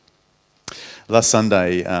Last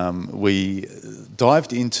Sunday, we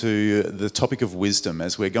dived into the topic of wisdom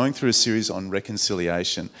as we're going through a series on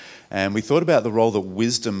reconciliation. And we thought about the role that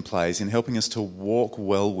wisdom plays in helping us to walk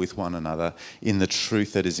well with one another in the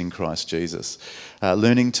truth that is in Christ Jesus.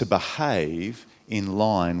 Learning to behave in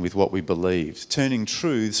line with what we believe, turning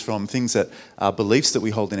truths from things that are beliefs that we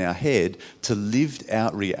hold in our head to lived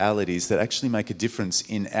out realities that actually make a difference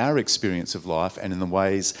in our experience of life and in the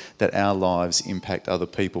ways that our lives impact other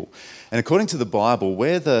people. And according to the Bible,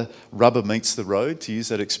 where the rubber meets the road, to use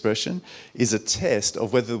that expression, is a test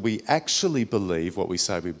of whether we actually believe what we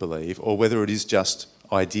say we believe or whether it is just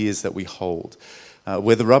ideas that we hold.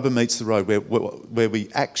 Where the rubber meets the road, where we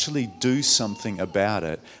actually do something about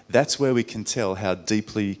it, that's where we can tell how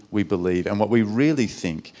deeply we believe and what we really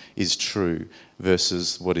think is true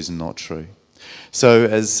versus what is not true. So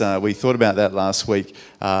as we thought about that last week,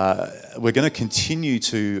 we're going to continue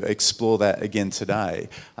to explore that again today,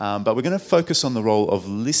 but we're going to focus on the role of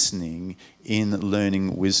listening in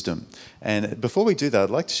learning wisdom. And before we do that, I'd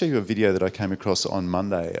like to show you a video that I came across on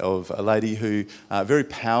Monday of a lady who very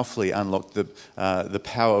powerfully unlocked the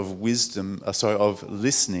power of of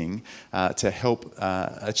listening to help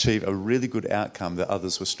achieve a really good outcome that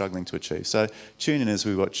others were struggling to achieve. So tune in as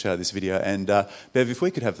we watch this video. And Bev, if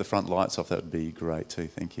we could have the front lights off, that would be great too.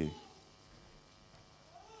 Thank you.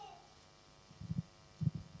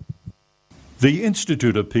 The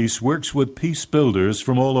Institute of Peace works with peace builders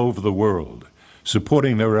from all over the world,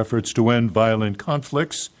 supporting their efforts to end violent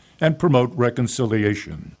conflicts and promote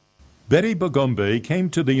reconciliation. Betty Bagombe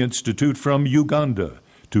came to the Institute from Uganda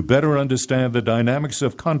to better understand the dynamics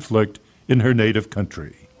of conflict in her native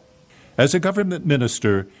country. As a government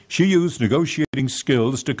minister, she used negotiating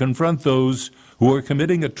skills to confront those who are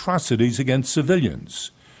committing atrocities against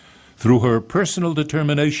civilians. Through her personal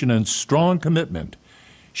determination and strong commitment,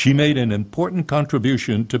 she made an important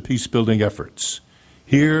contribution to peace-building efforts.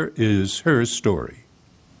 Here is her story.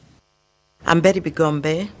 I'm Betty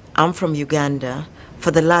Bagombe. I'm from Uganda. For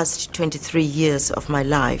the last 23 years of my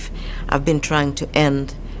life, I've been trying to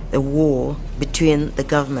end the war between the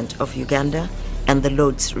government of Uganda and the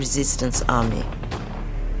Lord's Resistance Army.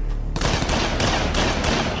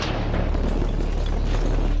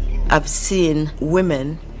 I've seen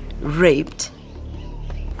women raped.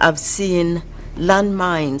 I've seen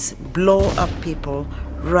landmines blow up people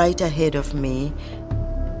right ahead of me.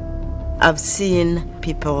 I've seen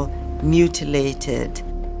people mutilated.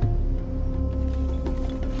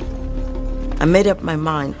 I made up my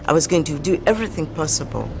mind I was going to do everything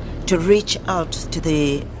possible to reach out to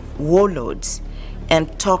the warlords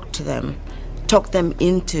and talk them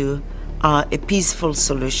into a peaceful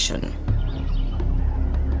solution.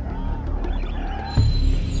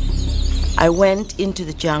 I went into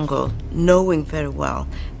the jungle knowing very well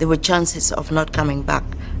there were chances of not coming back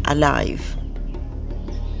alive.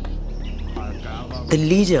 The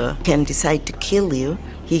leader can decide to kill you,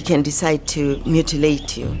 he can decide to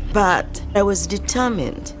mutilate you. But I was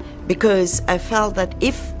determined because I felt that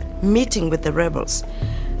if meeting with the rebels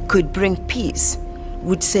could bring peace,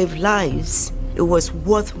 would save lives, it was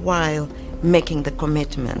worthwhile making the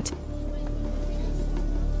commitment.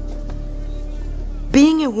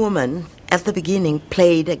 Being a woman at the beginning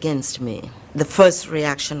played against me. The first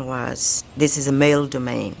reaction was, this is a male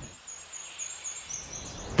domain.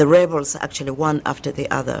 The rebels, actually one after the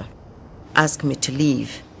other, asked me to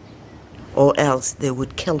leave or else they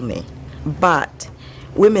would kill me. But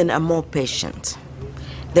women are more patient.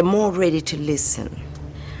 They're more ready to listen.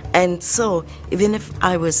 And so even if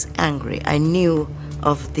I was angry, I knew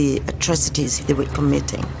of the atrocities they were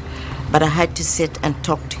committing. But I had to sit and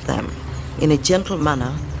talk to them in a gentle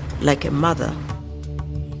manner, like a mother.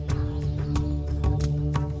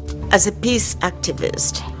 As a peace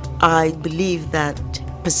activist, I believe that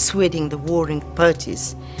persuading the warring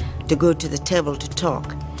parties to go to the table to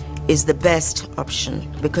talk is the best option,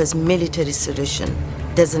 because military solution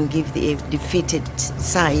doesn't give the defeated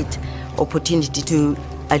side opportunity to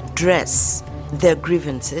address their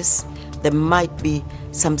grievances. There might be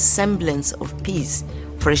some semblance of peace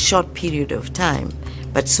for a short period of time,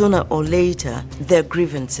 but sooner or later, their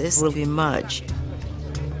grievances will emerge.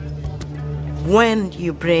 When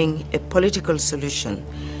you bring a political solution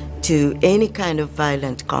to any kind of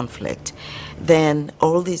violent conflict, then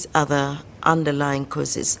all these other underlying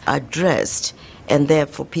causes are addressed, and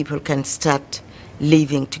therefore people can start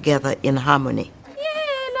living together in harmony.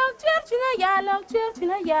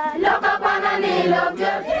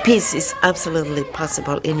 Peace is absolutely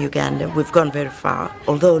possible in Uganda. We've gone very far.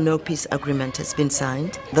 Although no peace agreement has been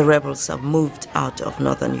signed, the rebels have moved out of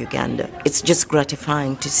northern Uganda. It's just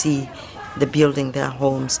gratifying to see They're building their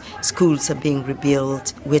homes. Schools are being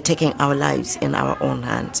rebuilt. We're taking our lives in our own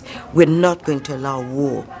hands. We're not going to allow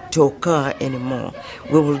war to occur anymore.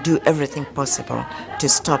 We will do everything possible to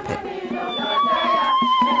stop it.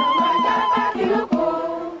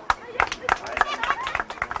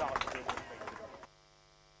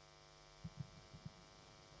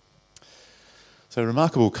 So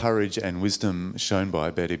remarkable courage and wisdom shown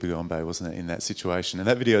by Betty Bugombe, wasn't it, in that situation? And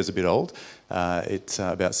that video is a bit old. It's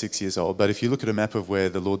about 6 years old. But if you look at a map of where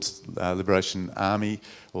the Lord's Liberation Army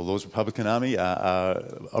or Lord's Republican Army are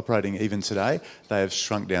operating even today, they have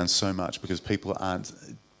shrunk down so much because people aren't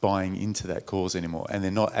buying into that cause anymore. And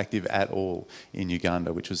they're not active at all in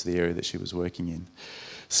Uganda, which was the area that she was working in.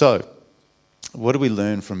 So what do we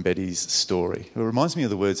learn from Betty's story? It reminds me of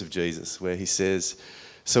the words of Jesus, where he says,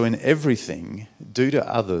 "So in everything, do to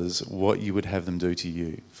others what you would have them do to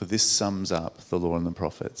you, for this sums up the law and the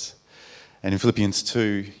prophets." And in Philippians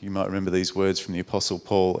 2, you might remember these words from the Apostle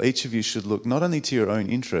Paul: "Each of you should look not only to your own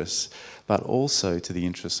interests, but also to the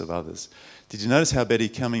interests of others." Did you notice how Betty,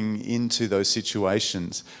 coming into those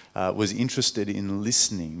situations, was interested in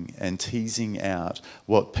listening and teasing out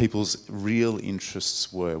what people's real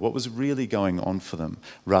interests were, what was really going on for them,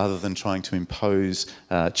 rather than trying to impose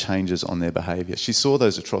changes on their behaviour? She saw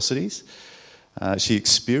those atrocities, she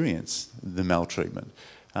experienced the maltreatment,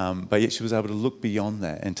 but yet she was able to look beyond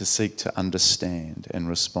that and to seek to understand and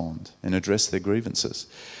respond and address their grievances.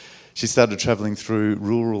 She started travelling through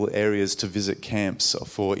rural areas to visit camps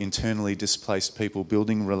for internally displaced people,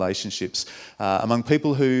 building relationships among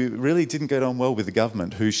people who really didn't get on well with the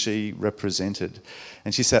government, who she represented.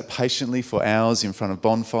 And she sat patiently for hours in front of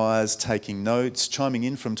bonfires, taking notes, chiming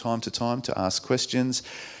in from time to time to ask questions,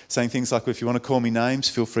 saying things like, "If you want to call me names,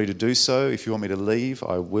 feel free to do so. If you want me to leave,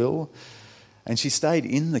 I will." And she stayed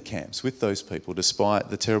in the camps with those people despite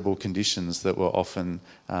the terrible conditions that were often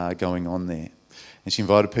going on there. And she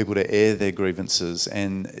invited people to air their grievances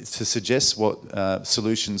and to suggest what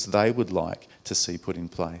solutions they would like to see put in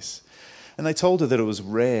place. And they told her that it was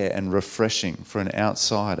rare and refreshing for an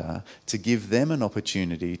outsider to give them an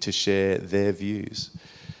opportunity to share their views.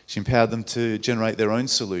 She empowered them to generate their own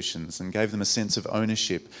solutions and gave them a sense of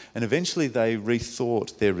ownership. And eventually they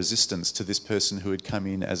rethought their resistance to this person who had come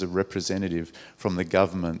in as a representative from the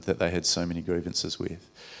government that they had so many grievances with.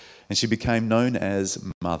 And she became known as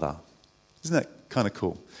Mother. Isn't that kind of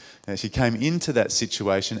cool? She came into that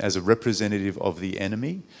situation as a representative of the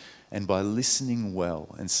enemy, and by listening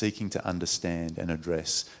well and seeking to understand and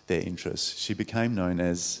address their interests, she became known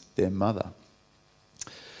as their mother.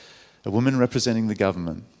 A woman representing the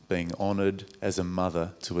government being honoured as a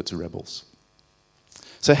mother to its rebels.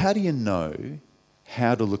 So how do you know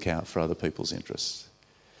how to look out for other people's interests?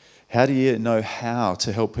 How do you know how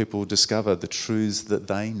to help people discover the truths that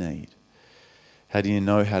they need? How do you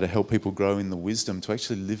know how to help people grow in the wisdom to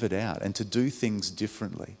actually live it out and to do things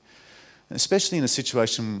differently? And especially in a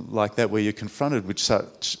situation like that where you're confronted with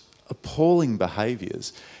such appalling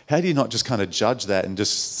behaviours, how do you not just kind of judge that and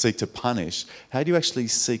just seek to punish? How do you actually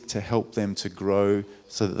seek to help them to grow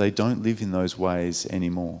so that they don't live in those ways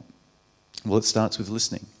anymore? Well, it starts with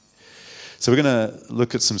listening. So we're going to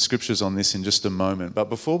look at some scriptures on this in just a moment. But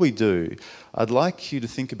before we do, I'd like you to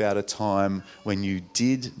think about a time when you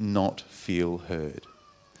did not feel heard.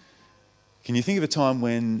 Can you think of a time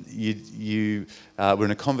when you were in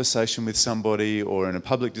a conversation with somebody or in a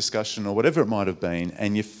public discussion or whatever it might have been,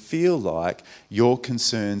 and you feel like your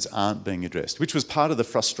concerns aren't being addressed, which was part of the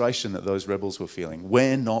frustration that those rebels were feeling.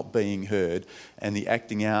 We're not being heard, and the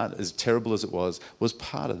acting out, as terrible as it was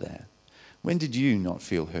part of that. When did you not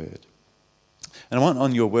feel heard? And I want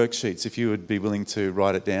on your worksheets, if you would be willing to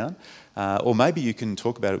write it down, or maybe you can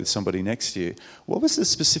talk about it with somebody next to you. What was the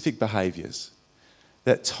specific behaviours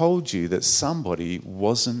that told you that somebody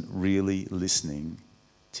wasn't really listening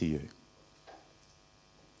to you?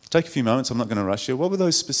 Take a few moments, I'm not going to rush you. What were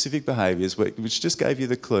those specific behaviours which just gave you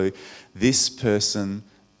the clue, this person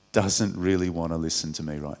doesn't really want to listen to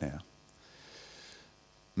me right now?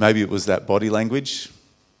 Maybe it was that body language.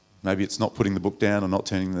 Maybe it's not putting the book down or not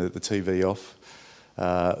turning the TV off.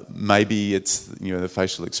 Maybe it's the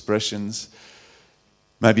facial expressions.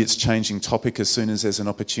 Maybe it's changing topic as soon as there's an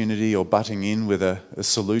opportunity or butting in with a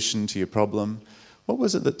solution to your problem. What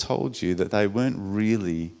was it that told you that they weren't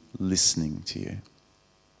really listening to you?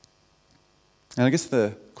 And I guess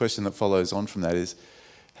the question that follows on from that is,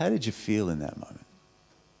 how did you feel in that moment?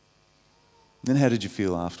 Then how did you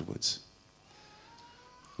feel afterwards?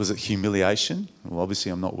 Was it humiliation? Well,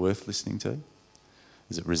 obviously I'm not worth listening to.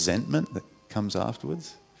 Is it resentment that comes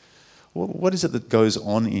afterwards? What is it that goes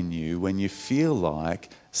on in you when you feel like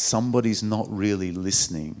somebody's not really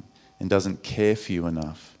listening and doesn't care for you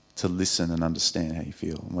enough to listen and understand how you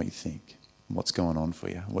feel and what you think, and what's going on for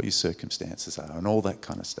you, what your circumstances are, and all that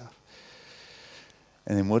kind of stuff.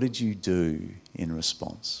 And then what did you do in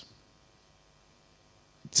response?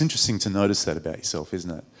 It's interesting to notice that about yourself, isn't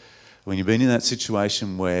it? When you've been in that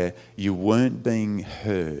situation where you weren't being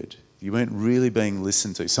heard, you weren't really being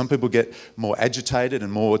listened to. Some people get more agitated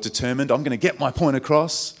and more determined. I'm going to get my point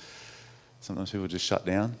across. Sometimes people just shut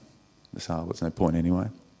down. They say, oh, what's no point anyway?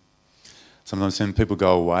 Sometimes then people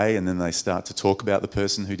go away and then they start to talk about the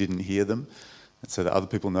person who didn't hear them, and so that other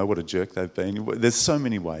people know what a jerk they've been. There's so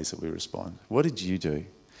many ways that we respond. What did you do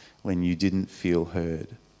when you didn't feel heard?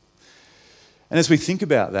 And as we think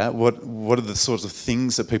about that, what are the sorts of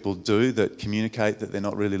things that people do that communicate that they're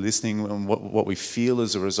not really listening, and what we feel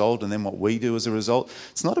as a result, and then what we do as a result?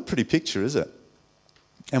 It's not a pretty picture, is it?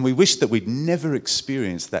 And we wish that we'd never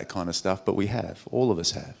experienced that kind of stuff, but we have. All of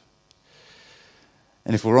us have.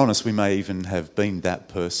 And if we're honest, we may even have been that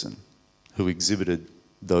person who exhibited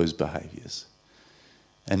those behaviours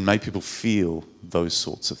and made people feel those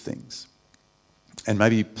sorts of things, and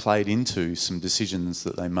maybe played into some decisions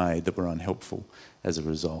that they made that were unhelpful as a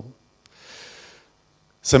result.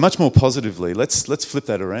 So much more positively, let's flip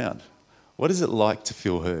that around. What is it like to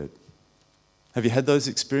feel heard? Have you had those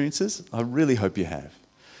experiences? I really hope you have.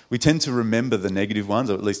 We tend to remember the negative ones,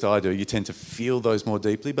 or at least I do. You tend to feel those more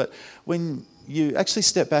deeply. But when you actually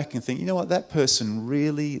step back and think, you know what, that person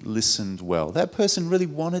really listened well. That person really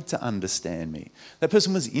wanted to understand me. That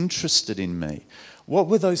person was interested in me. What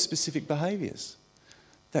were those specific behaviours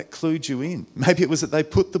that clued you in? Maybe it was that they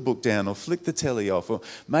put the book down or flicked the telly off, or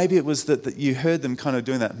maybe it was that you heard them kind of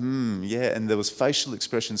doing that, yeah, and there was facial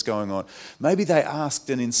expressions going on. Maybe they asked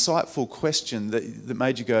an insightful question that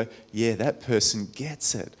made you go, yeah, that person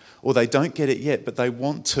gets it. Or they don't get it yet, but they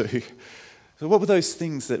want to. So what were those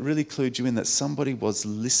things that really clued you in that somebody was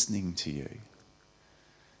listening to you?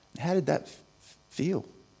 How did that feel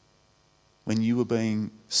when you were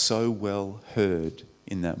being so well heard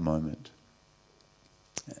in that moment?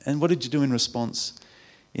 And what did you do in response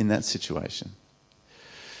in that situation?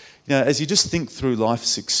 You know, as you just think through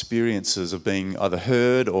life's experiences of being either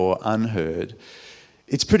heard or unheard,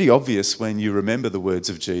 it's pretty obvious when you remember the words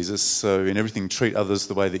of Jesus, so in everything treat others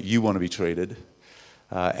the way that you want to be treated,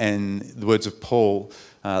 and the words of Paul,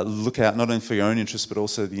 look out not only for your own interests but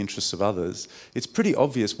also the interests of others. It's pretty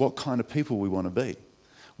obvious what kind of people we want to be,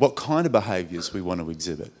 what kind of behaviours we want to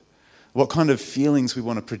exhibit, what kind of feelings we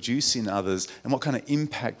want to produce in others, and what kind of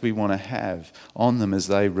impact we want to have on them as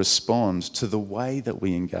they respond to the way that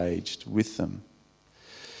we engaged with them.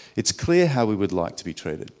 It's clear how we would like to be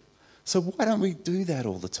treated. So why don't we do that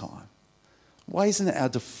all the time? Why isn't it our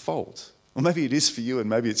default? Well, maybe it is for you, and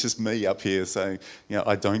maybe it's just me up here saying, you know,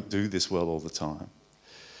 I don't do this well all the time.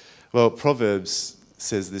 Well, Proverbs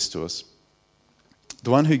says this to us. The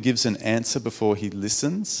one who gives an answer before he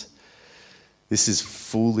listens, this is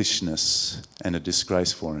foolishness and a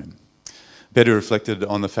disgrace for him. Better reflected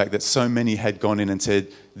on the fact that so many had gone in and said,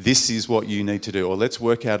 this is what you need to do, or let's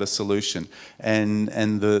work out a solution. And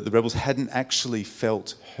the rebels hadn't actually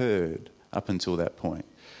felt heard up until that point.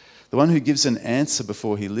 The one who gives an answer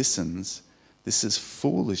before he listens, this is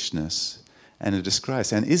foolishness and a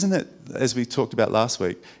disgrace. And isn't it, as we talked about last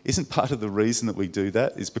week, isn't part of the reason that we do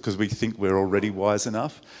that is because we think we're already wise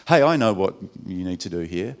enough? Hey, I know what you need to do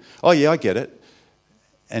here. Oh yeah, I get it.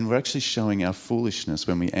 And we're actually showing our foolishness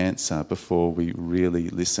when we answer before we really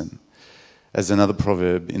listen. As another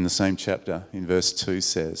proverb in the same chapter, in verse 2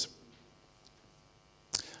 says,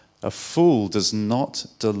 a fool does not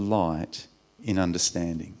delight in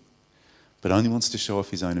understanding, but only wants to show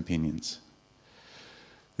off his own opinions.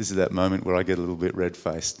 This is that moment where I get a little bit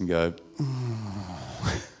red-faced and go,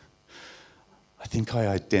 I think I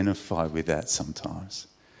identify with that sometimes.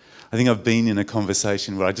 I think I've been in a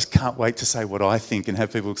conversation where I just can't wait to say what I think and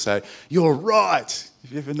have people say, you're right.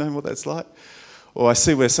 Have you ever known what that's like? Or I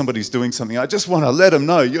see where somebody's doing something, I just want to let them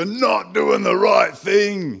know you're not doing the right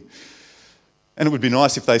thing. And it would be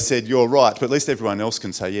nice if they said, you're right, but at least everyone else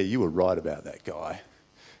can say, yeah, you were right about that guy.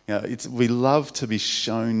 You know, we love to be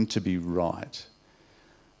shown to be right.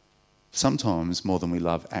 Sometimes more than we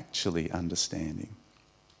love actually understanding.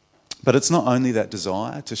 But it's not only that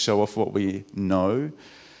desire to show off what we know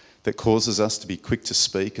that causes us to be quick to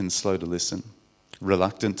speak and slow to listen,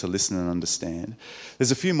 reluctant to listen and understand.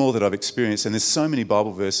 There's a few more that I've experienced, and there's so many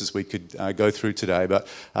Bible verses we could go through today, but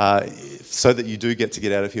so that you do get to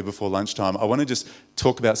get out of here before lunchtime, I want to just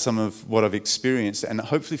talk about some of what I've experienced, and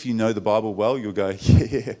hopefully if you know the Bible well, you'll go,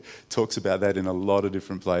 yeah, talks about that in a lot of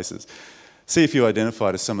different places. See if you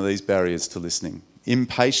identify to some of these barriers to listening.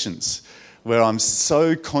 Impatience. where I'm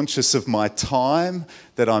so conscious of my time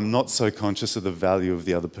that I'm not so conscious of the value of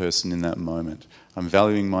the other person in that moment. I'm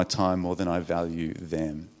valuing my time more than I value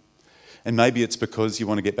them. And maybe it's because you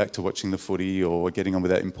want to get back to watching the footy or getting on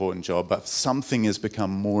with that important job, but something has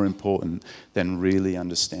become more important than really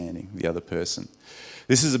understanding the other person.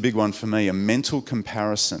 This is a big one for me, a mental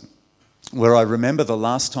comparison, where I remember the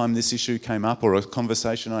last time this issue came up, or a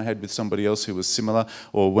conversation I had with somebody else who was similar,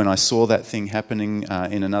 or when I saw that thing happening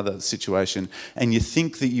in another situation, and you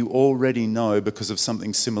think that you already know because of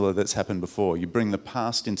something similar that's happened before. You bring the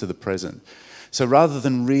past into the present. So rather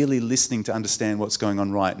than really listening to understand what's going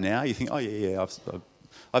on right now, you think, oh yeah,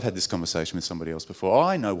 I've had this conversation with somebody else before. Oh,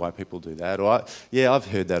 I know why people do that. Or I've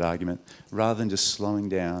heard that argument. Rather than just slowing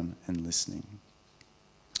down and listening.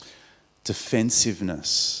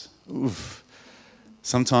 Defensiveness. Oof.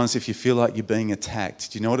 Sometimes if you feel like you're being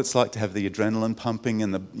attacked, do you know what it's like to have the adrenaline pumping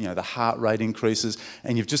and the heart rate increases,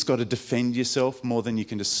 and you've just got to defend yourself more than you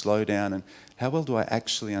can just slow down and how well do I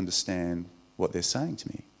actually understand what they're saying to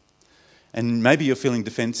me? And maybe you're feeling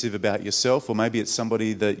defensive about yourself, or maybe it's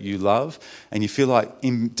somebody that you love, and you feel like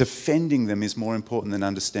defending them is more important than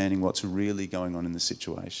understanding what's really going on in the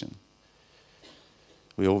situation.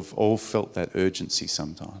 We all felt that urgency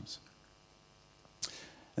sometimes.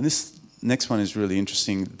 And this next one is really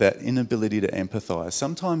interesting, that inability to empathise.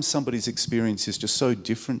 Sometimes somebody's experience is just so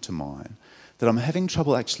different to mine that I'm having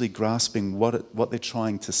trouble actually grasping what they're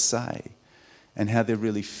trying to say and how they're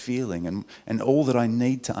really feeling and all that I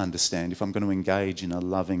need to understand if I'm going to engage in a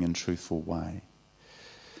loving and truthful way.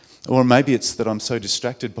 Or maybe it's that I'm so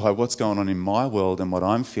distracted by what's going on in my world and what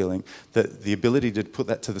I'm feeling that the ability to put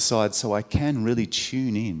that to the side so I can really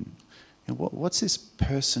tune in. What's this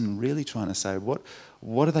person really trying to say?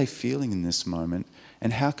 What are they feeling in this moment?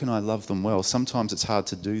 And how can I love them well? Sometimes it's hard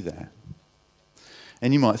to do that.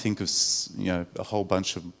 And you might think of a whole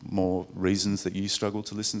bunch of more reasons that you struggle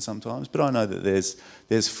to listen sometimes, but I know that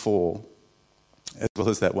there's 4, as well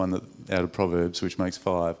as that one out of Proverbs, which makes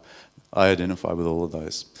 5. I identify with all of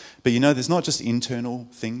those. But there's not just internal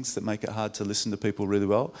things that make it hard to listen to people really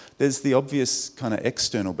well. There's the obvious kind of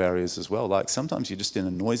external barriers as well. Like sometimes you're just in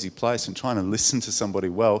a noisy place and trying to listen to somebody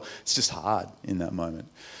well, it's just hard in that moment.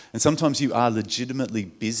 And sometimes you are legitimately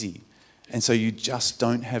busy, and so you just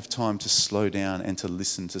don't have time to slow down and to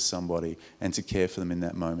listen to somebody and to care for them in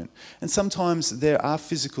that moment. And sometimes there are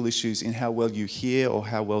physical issues in how well you hear or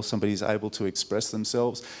how well somebody is able to express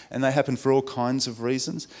themselves, and they happen for all kinds of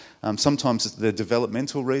reasons. Sometimes they're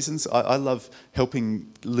developmental reasons. I love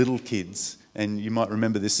helping little kids, and you might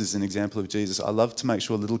remember this as an example of Jesus. I love to make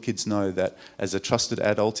sure little kids know that as a trusted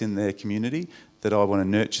adult in their community, that I want to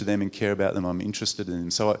nurture them and care about them. I'm interested in them.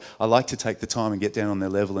 So I like to take the time and get down on their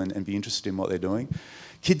level and be interested in what they're doing.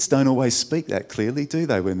 Kids don't always speak that clearly, do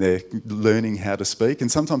they, when they're learning how to speak?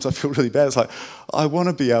 And sometimes I feel really bad. It's like, I want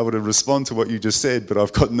to be able to respond to what you just said, but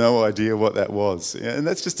I've got no idea what that was. And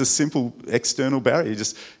that's just a simple external barrier. You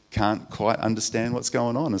just can't quite understand what's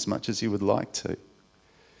going on as much as you would like to.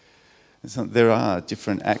 There are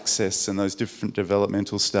different access and those different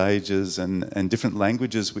developmental stages and different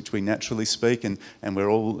languages which we naturally speak, and we're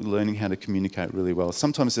all learning how to communicate really well.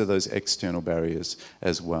 Sometimes there are those external barriers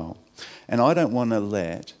as well. And I don't want to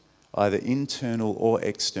let either internal or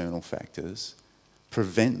external factors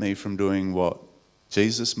prevent me from doing what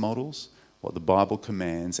Jesus models, what the Bible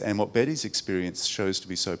commands, and what Betty's experience shows to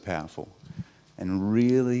be so powerful, and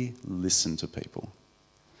really listen to people.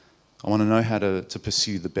 I want to know how to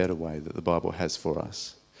pursue the better way that the Bible has for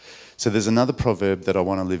us. So there's another proverb that I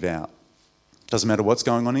want to live out. Doesn't matter what's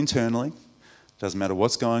going on internally, doesn't matter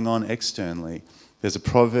what's going on externally. There's a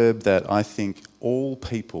proverb that I think all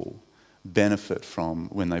people benefit from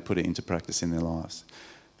when they put it into practice in their lives.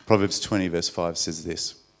 Proverbs 20 verse 5 says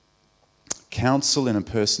this: "Counsel in a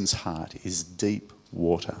person's heart is deep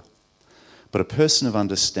water, but a person of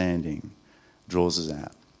understanding draws us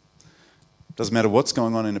out." Doesn't matter what's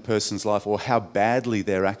going on in a person's life or how badly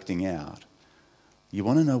they're acting out. You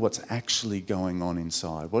want to know what's actually going on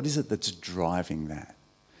inside. What is it that's driving that?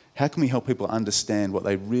 How can we help people understand what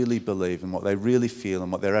they really believe and what they really feel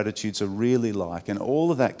and what their attitudes are really like and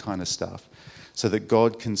all of that kind of stuff so that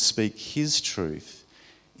God can speak His truth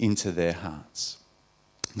into their hearts?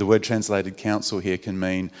 The word translated counsel here can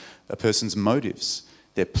mean a person's motives,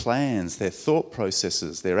 their plans, their thought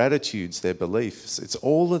processes, their attitudes, their beliefs. It's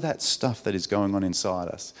all of that stuff that is going on inside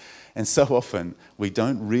us. And so often we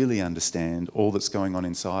don't really understand all that's going on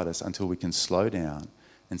inside us until we can slow down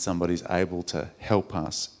and somebody's able to help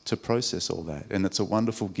us to process all that. And it's a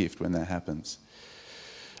wonderful gift when that happens.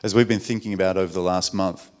 As we've been thinking about over the last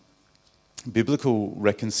month, biblical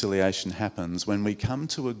reconciliation happens when we come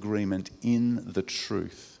to agreement in the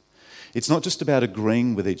truth. It's not just about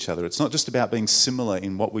agreeing with each other. It's not just about being similar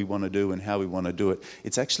in what we want to do and how we want to do it.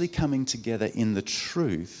 It's actually coming together in the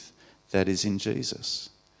truth that is in Jesus.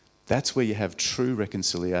 That's where you have true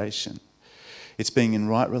reconciliation. It's being in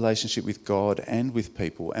right relationship with God and with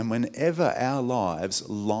people. And whenever our lives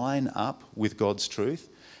line up with God's truth,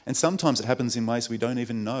 and sometimes it happens in ways we don't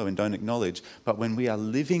even know and don't acknowledge, but when we are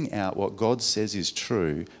living out what God says is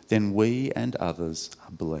true, then we and others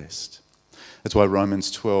are blessed. That's why Romans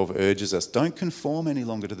 12 urges us, don't conform any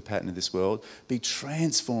longer to the pattern of this world. Be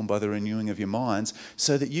transformed by the renewing of your minds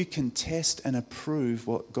so that you can test and approve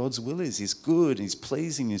what God's will is. His good, His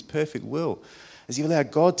pleasing, His perfect will. As you allow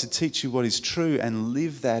God to teach you what is true and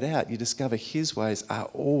live that out, you discover His ways are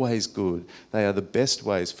always good. They are the best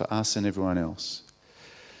ways for us and everyone else.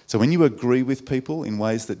 So when you agree with people in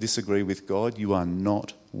ways that disagree with God, you are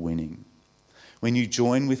not winning. When you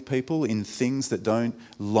join with people in things that don't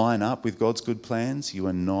line up with God's good plans, you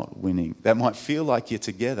are not winning. That might feel like you're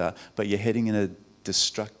together, but you're heading in a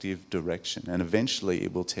destructive direction, and eventually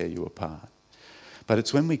it will tear you apart. But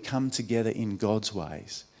it's when we come together in God's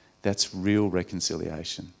ways, that's real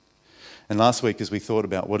reconciliation. And last week, as we thought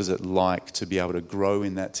about what is it like to be able to grow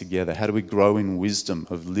in that together, how do we grow in wisdom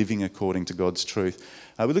of living according to God's truth?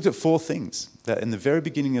 We looked at 4 things. That in the very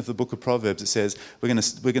beginning of the book of Proverbs, it says we're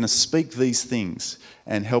going to speak these things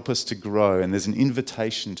and help us to grow. And there's an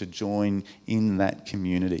invitation to join in that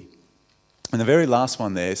community. And the very last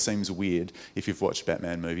one there seems weird if you've watched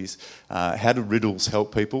Batman movies. How do riddles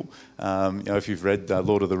help people? If you've read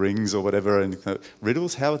Lord of the Rings or whatever, and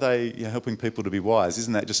riddles, how are they helping people to be wise?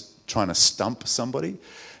 Isn't that just trying to stump somebody?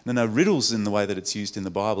 No, riddles in the way that it's used in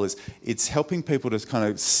the Bible is it's helping people to kind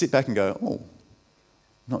of sit back and go, oh,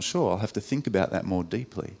 not sure, I'll have to think about that more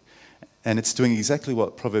deeply. And it's doing exactly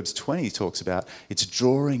what Proverbs 20 talks about. It's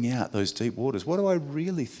drawing out those deep waters. What do I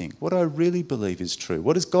really think? What do I really believe is true?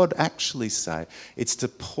 What does God actually say? It's to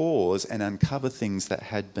pause and uncover things that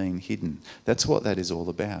had been hidden. That's what that is all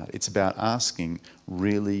about. It's about asking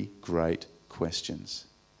really great questions.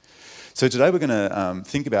 So today we're going to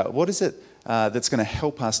think about what is it that's going to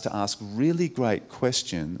help us to ask really great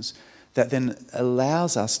questions that then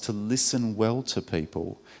allows us to listen well to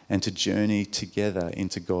people and to journey together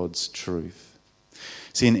into God's truth.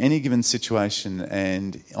 See, in any given situation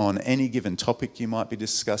and on any given topic you might be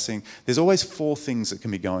discussing, there's always 4 things that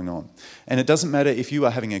can be going on. And it doesn't matter if you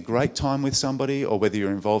are having a great time with somebody or whether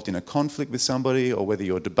you're involved in a conflict with somebody or whether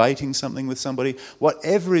you're debating something with somebody,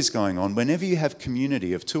 whatever is going on, whenever you have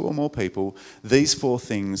community of 2 or more people, these 4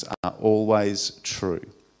 things are always true.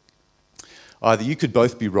 Either you could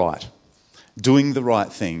both be right, doing the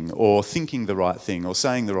right thing or thinking the right thing or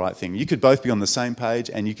saying the right thing. You could both be on the same page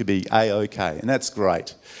and you could be A-OK, and that's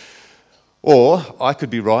great. Or I could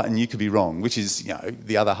be right and you could be wrong, which is,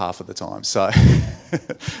 the other half of the time. So,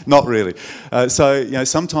 not really.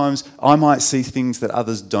 Sometimes I might see things that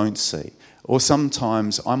others don't see. Or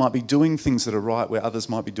sometimes I might be doing things that are right where others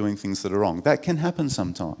might be doing things that are wrong. That can happen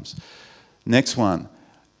sometimes. Next one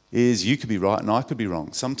is you could be right and I could be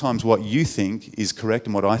wrong. Sometimes what you think is correct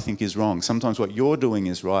and what I think is wrong. Sometimes what you're doing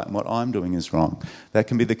is right and what I'm doing is wrong. That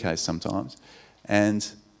can be the case sometimes. And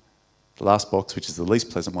the last box, which is the least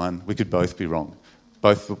pleasant one, we could both be wrong.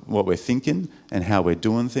 Both what we're thinking and how we're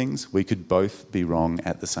doing things, we could both be wrong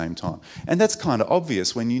at the same time. And that's kind of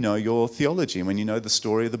obvious when you know your theology and when you know the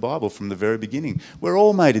story of the Bible from the very beginning. We're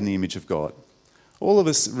all made in the image of God. All of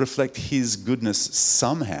us reflect His goodness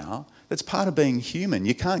somehow. That's part of being human.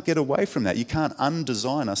 You can't get away from that. You can't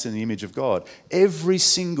undesign us in the image of God. Every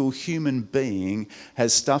single human being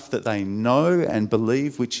has stuff that they know and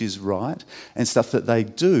believe which is right and stuff that they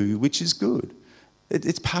do which is good.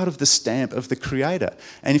 It's part of the stamp of the Creator.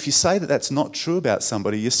 And if you say that that's not true about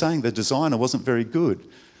somebody, you're saying the designer wasn't very good.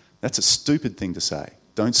 That's a stupid thing to say.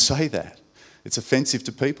 Don't say that. It's offensive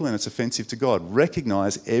to people and it's offensive to God.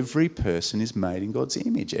 Recognise every person is made in God's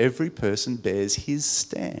image. Every person bears His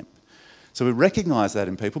stamp. So we recognise that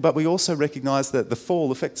in people, but we also recognise that the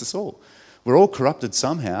fall affects us all. We're all corrupted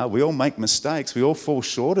somehow. We all make mistakes. We all fall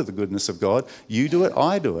short of the goodness of God. You do it,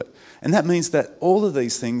 I do it. And that means that all of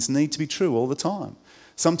these things need to be true all the time.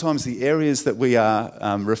 Sometimes the areas that we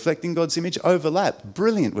are reflecting God's image overlap.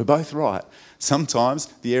 Brilliant, we're both right. Sometimes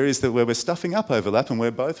the areas where we're stuffing up overlap and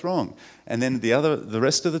we're both wrong. And then the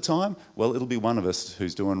rest of the time, well, it'll be one of us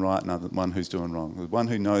who's doing right and one who's doing wrong. One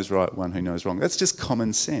who knows right, one who knows wrong. That's just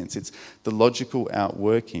common sense. It's the logical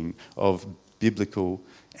outworking of biblical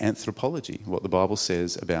anthropology, what the Bible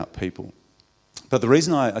says about people. But the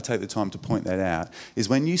reason I take the time to point that out is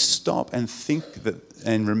when you stop and think that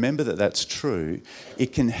and remember that that's true,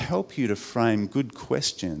 it can help you to frame good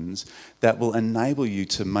questions that will enable you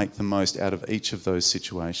to make the most out of each of those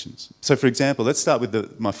situations. So for example, let's start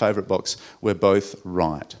with my favourite box, we're both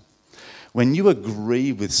right. When you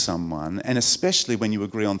agree with someone, and especially when you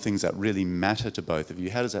agree on things that really matter to both of you,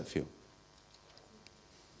 how does that feel?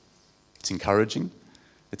 It's encouraging,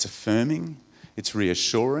 it's affirming, it's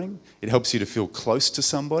reassuring, it helps you to feel close to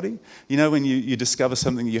somebody. You know, when you discover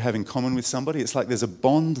something that you have in common with somebody, it's like there's a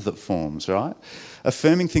bond that forms, right?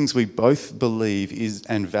 Affirming things we both believe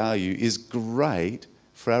and value is great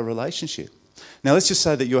for our relationship. Now, let's just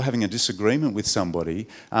say that you're having a disagreement with somebody.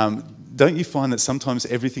 Don't you find that sometimes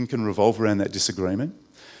everything can revolve around that disagreement?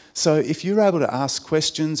 So if you're able to ask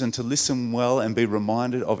questions and to listen well and be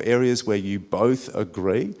reminded of areas where you both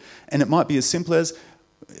agree, and it might be as simple as,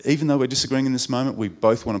 even though we're disagreeing in this moment, we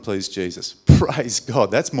both want to please Jesus. Praise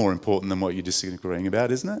God. That's more important than what you're disagreeing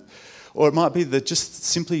about, isn't it? Or it might be that just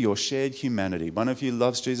simply your shared humanity. One of you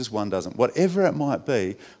loves Jesus, one doesn't. Whatever it might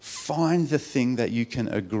be, find the thing that you can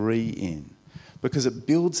agree in, because it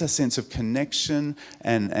builds a sense of connection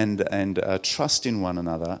and trust in one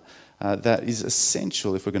another that is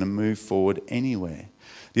essential if we're going to move forward anywhere.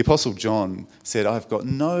 The Apostle John said, I've got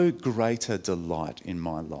no greater delight in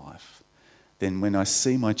my life than when I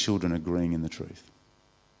see my children agreeing in the truth.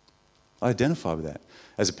 I identify with that.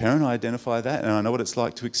 As a parent, I identify that, and I know what it's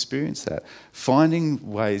like to experience that.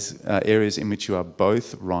 Finding ways, areas in which you are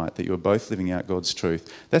both right, that you are both living out God's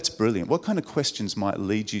truth, that's brilliant. What kind of questions might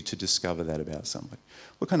lead you to discover that about somebody?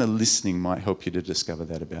 What kind of listening might help you to discover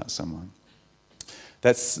that about someone?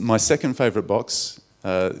 That's my second favourite box.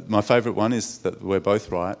 My favourite one is that we're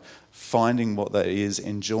both right. Finding what that is,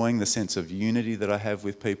 enjoying the sense of unity that I have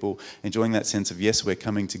with people, enjoying that sense of, yes, we're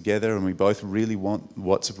coming together and we both really want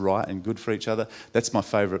what's right and good for each other. That's my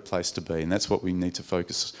favourite place to be, and that's what we need to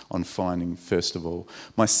focus on finding first of all.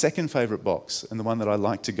 My second favourite box, and the one that I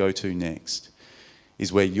like to go to next,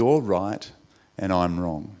 is where you're right and I'm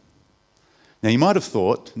wrong. Now, you might have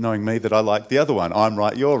thought, knowing me, that I like the other one, I'm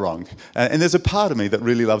right, you're wrong. And there's a part of me that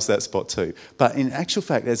really loves that spot too. But in actual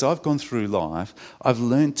fact, as I've gone through life, I've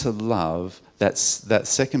learned to love that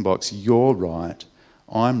second box, you're right,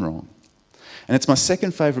 I'm wrong. And it's my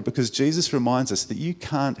second favourite because Jesus reminds us that you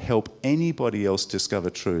can't help anybody else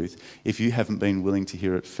discover truth if you haven't been willing to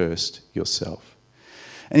hear it first yourself.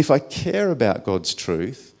 And if I care about God's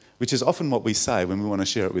truth, which is often what we say when we want to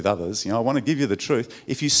share it with others. You know, I want to give you the truth.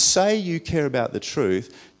 If you say you care about the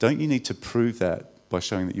truth, don't you need to prove that by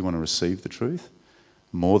showing that you want to receive the truth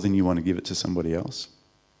more than you want to give it to somebody else?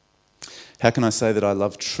 How can I say that I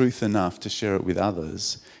love truth enough to share it with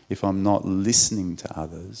others if I'm not listening to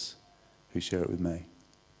others who share it with me?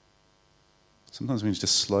 Sometimes we need to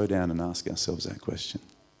just slow down and ask ourselves that question.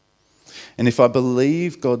 And if I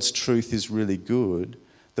believe God's truth is really good,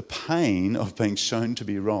 the pain of being shown to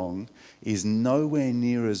be wrong is nowhere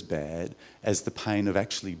near as bad as the pain of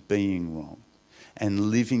actually being wrong and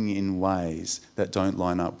living in ways that don't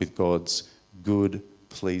line up with God's good,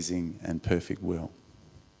 pleasing, and perfect will.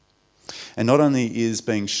 And not only is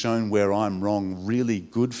being shown where I'm wrong really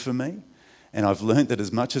good for me, and I've learnt that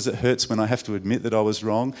as much as it hurts when I have to admit that I was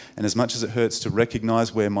wrong, and as much as it hurts to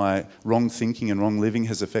recognise where my wrong thinking and wrong living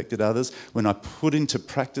has affected others, when I put into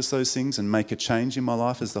practice those things and make a change in my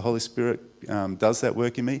life as the Holy Spirit does that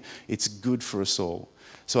work in me, it's good for us all.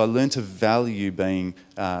 So I learned to value being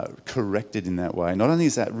corrected in that way. Not only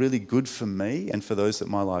is that really good for me and for those that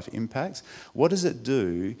my life impacts, what does it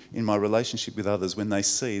do in my relationship with others when they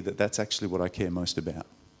see that that's actually what I care most about?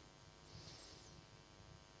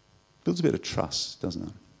 Builds a bit of trust, doesn't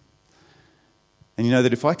it? And you know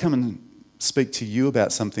that if I come and speak to you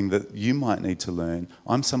about something that you might need to learn,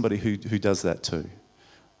 I'm somebody who does that too.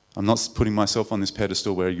 I'm not putting myself on this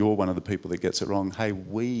pedestal where you're one of the people that gets it wrong. Hey,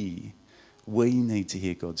 we need to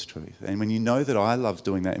hear God's truth. And when you know that I love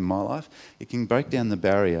doing that in my life, it can break down the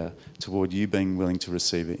barrier toward you being willing to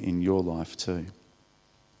receive it in your life too.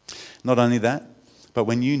 Not only that, but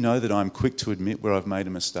when you know that I'm quick to admit where I've made a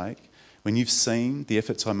mistake, when you've seen the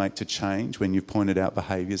efforts I make to change, when you've pointed out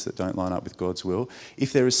behaviours that don't line up with God's will,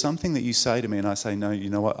 if there is something that you say to me and I say, no, you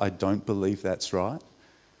know what, I don't believe that's right,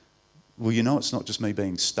 well, you know it's not just me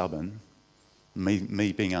being stubborn,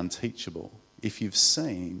 me being unteachable, if you've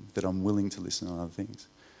seen that I'm willing to listen to other things.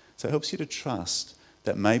 So it helps you to trust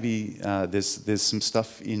that maybe there's some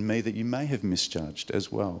stuff in me that you may have misjudged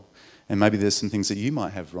as well. And maybe there's some things that you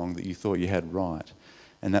might have wrong that you thought you had right.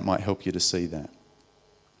 And that might help you to see that.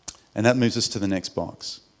 And that moves us to the next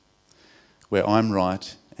box, where I'm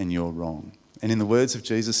right and you're wrong. And in the words of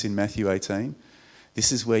Jesus in Matthew 18,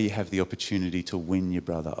 This is where you have the opportunity to win your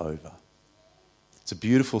brother over. It's a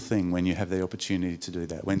beautiful thing when you have the opportunity to do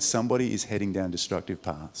that. When somebody is heading down destructive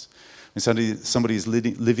paths, when somebody is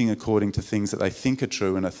living according to things that they think are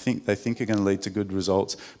true and they think are going to lead to good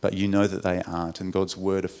results, but you know that they aren't, and God's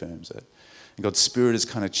word affirms it. And God's Spirit has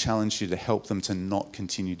kind of challenged you to help them to not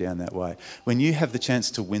continue down that way. When you have the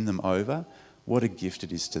chance to win them over, what a gift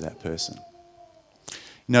it is to that person.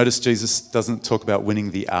 Notice Jesus doesn't talk about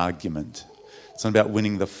winning the argument. It's not about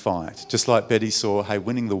winning the fight. Just like Betty saw, hey,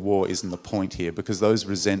 winning the war isn't the point here, because those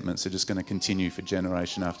resentments are just going to continue for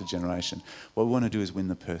generation after generation. What we want to do is win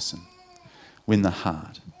the person, win the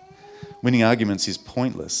heart. Winning arguments is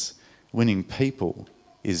pointless. Winning people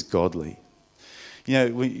is godly. You know,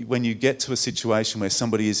 when you get to a situation where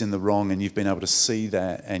somebody is in the wrong and you've been able to see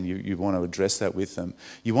that and you want to address that with them,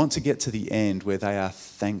 you want to get to the end where they are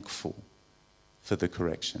thankful for the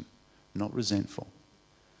correction, not resentful.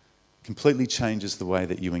 Completely changes the way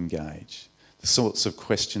that you engage, the sorts of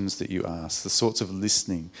questions that you ask, the sorts of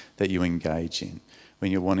listening that you engage in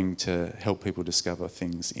when you're wanting to help people discover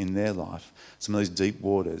things in their life, some of those deep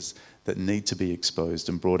waters that need to be exposed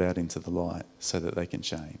and brought out into the light so that they can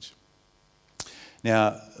change.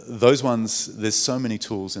 Now, those ones, there's so many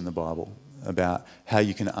tools in the Bible about how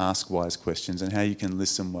you can ask wise questions and how you can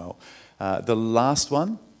listen well. The last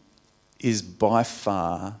one is by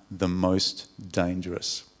far the most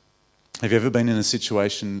dangerous. Have you ever been in a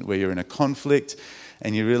situation where you're in a conflict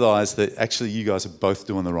and you realise that actually you guys are both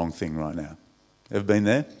doing the wrong thing right now? Ever been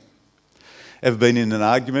there? Ever been in an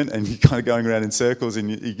argument and you're kind of going around in circles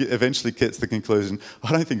and you eventually get to the conclusion,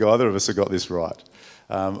 I don't think either of us have got this right.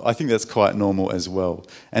 I think that's quite normal as well.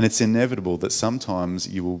 And it's inevitable that sometimes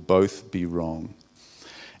you will both be wrong.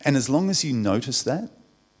 And as long as you notice that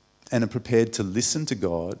and are prepared to listen to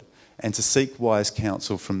God and to seek wise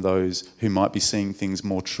counsel from those who might be seeing things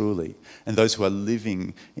more truly and those who are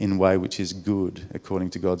living in a way which is good according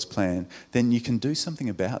to God's plan, then you can do something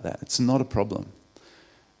about that. It's not a problem.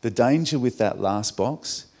 The danger with that last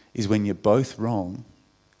box is when you're both wrong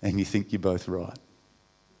and you think you're both right.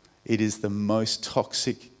 It is the most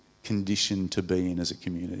toxic condition to be in as a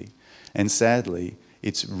community. And sadly,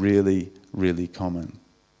 it's really, really common.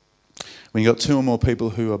 When you've got two or more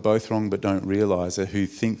people who are both wrong but don't realise it, who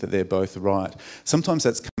think that they're both right, sometimes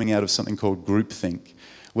that's coming out of something called groupthink,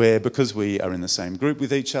 where because we are in the same group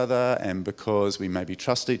with each other and because we maybe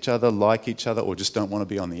trust each other, like each other, or just don't want to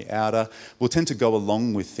be on the outer, we'll tend to go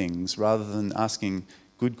along with things rather than asking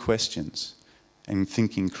good questions and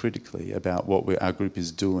thinking critically about what our group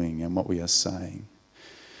is doing and what we are saying.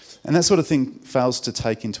 And that sort of thing fails to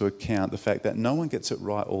take into account the fact that no one gets it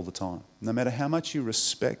right all the time. No matter how much you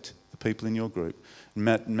respect the people in your group, no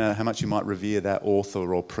matter how much you might revere that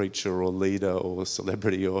author or preacher or leader or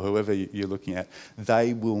celebrity or whoever you're looking at,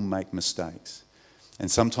 they will make mistakes. And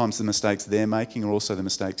sometimes the mistakes they're making are also the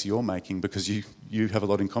mistakes you're making because you have a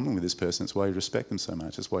lot in common with this person. It's why you respect them so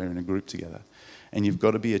much. It's why you're in a group together. And you've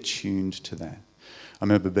got to be attuned to that. I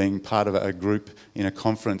remember being part of a group in a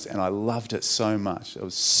conference and I loved it so much. I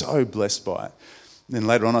was so blessed by it. Then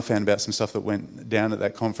later on I found about some stuff that went down at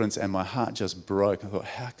that conference and my heart just broke. I thought,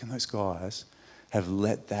 how can those guys have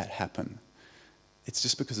let that happen? It's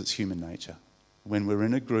just because it's human nature. When we're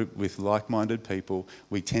in a group with like-minded people,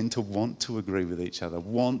 we tend to want to agree with each other,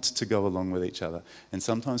 want to go along with each other. And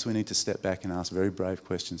sometimes we need to step back and ask very brave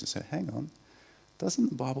questions and say, hang on, doesn't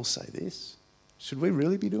the Bible say this? Should we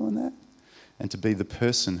really be doing that? And to be the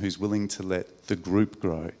person who's willing to let the group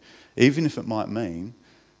grow, even if it might mean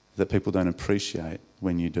that people don't appreciate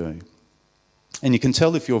when you do. And you can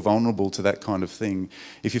tell if you're vulnerable to that kind of thing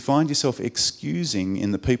if you find yourself excusing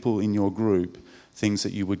in the people in your group things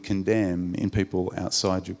that you would condemn in people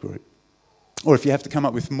outside your group. Or if you have to come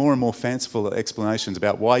up with more and more fanciful explanations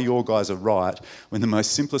about why your guys are right when the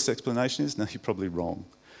most simplest explanation is, no, you're probably wrong.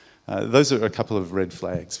 Those are a couple of red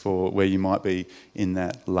flags for where you might be in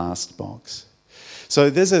that last box. So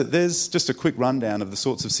there's just a quick rundown of the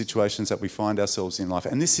sorts of situations that we find ourselves in life.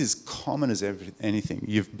 And this is common as anything.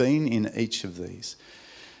 You've been in each of these.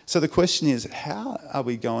 So the question is, how are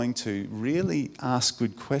we going to really ask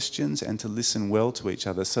good questions and to listen well to each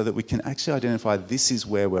other so that we can actually identify this is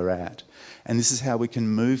where we're at and this is how we can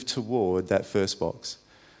move toward that first box,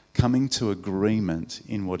 coming to agreement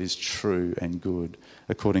in what is true and good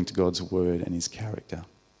according to God's word and his character.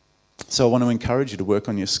 So I want to encourage you to work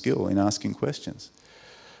on your skill in asking questions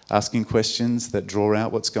that draw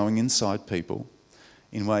out what's going inside people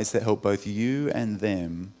in ways that help both you and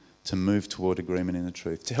them to move toward agreement in the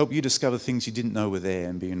truth, to help you discover things you didn't know were there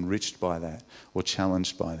and be enriched by that or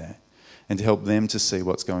challenged by that, and to help them to see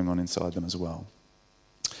what's going on inside them as well.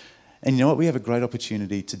 And you know what? We have a great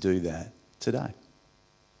opportunity to do that today.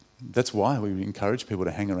 That's why we encourage people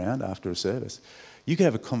to hang around after a service. You could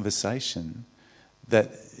have a conversation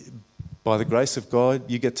that, by the grace of God,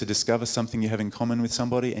 you get to discover something you have in common with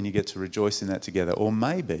somebody and you get to rejoice in that together. Or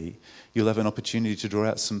maybe you'll have an opportunity to draw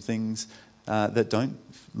out some things that don't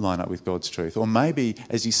line up with God's truth. Or maybe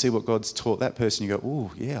as you see what God's taught that person, you go,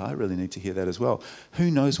 oh, yeah, I really need to hear that as well.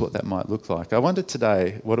 Who knows what that might look like? I wonder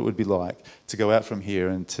today what it would be like to go out from here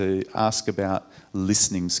and to ask about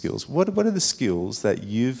listening skills. What are the skills that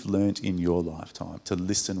you've learnt in your lifetime to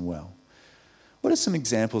listen well? What are some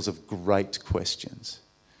examples of great questions?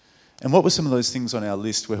 And what were some of those things on our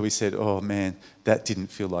list where we said, oh man, that didn't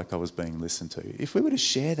feel like I was being listened to? If we were to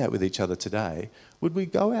share that with each other today, would we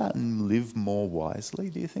go out and live more wisely,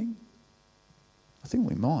 do you think? I think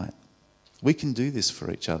we might. We can do this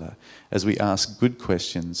for each other as we ask good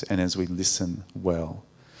questions and as we listen well.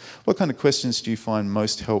 What kind of questions do you find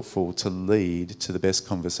most helpful to lead to the best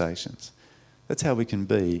conversations? That's how we can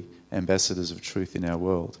be ambassadors of truth in our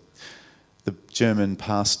world. The German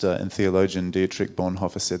pastor and theologian Dietrich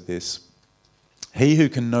Bonhoeffer said this: "He who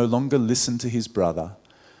can no longer listen to his brother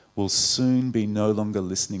will soon be no longer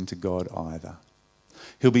listening to God either.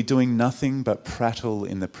 He'll be doing nothing but prattle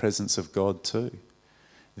in the presence of God too.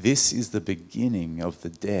 This is the beginning of the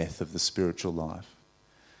death of the spiritual life.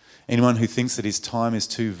 Anyone who thinks that his time is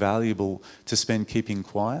too valuable to spend keeping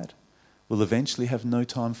quiet will eventually have no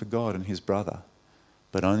time for God and his brother,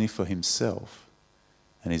 but only for himself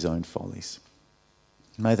and his own follies."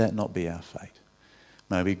 May that not be our fate.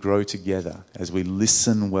 May we grow together as we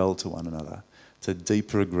listen well to one another, to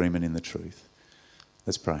deeper agreement in the truth.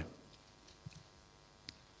 Let's pray.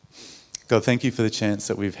 God, thank you for the chance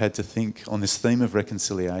that we've had to think on this theme of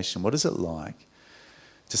reconciliation. What is it like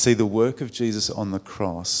to see the work of Jesus on the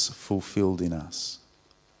cross fulfilled in us?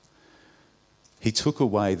 He took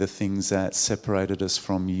away the things that separated us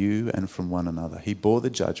from you and from one another. He bore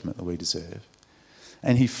the judgment that we deserve.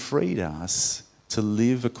 And he freed us to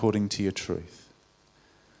live according to your truth,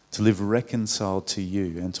 to live reconciled to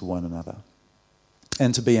you and to one another,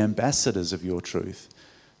 and to be ambassadors of your truth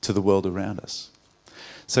to the world around us.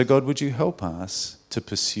 So God, would you help us to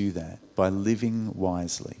pursue that by living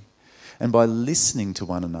wisely and by listening to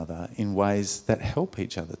one another in ways that help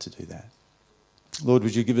each other to do that? Lord,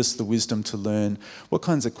 would you give us the wisdom to learn what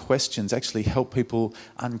kinds of questions actually help people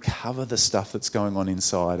uncover the stuff that's going on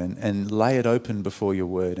inside and lay it open before your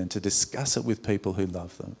word and to discuss it with people who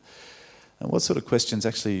love them? And what sort of questions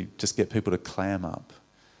actually just get people to clam up?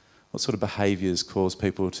 What sort of behaviours cause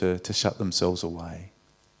people to shut themselves away?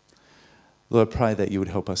 Lord, I pray that you would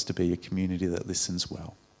help us to be a community that listens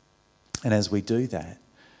well. And as we do that,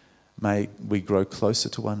 may we grow closer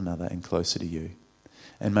to one another and closer to you.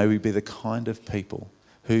 And may we be the kind of people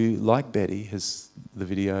who, like Betty, as the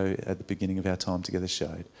video at the beginning of our time together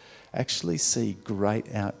showed, actually see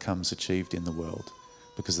great outcomes achieved in the world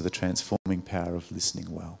because of the transforming power of listening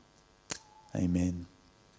well. Amen.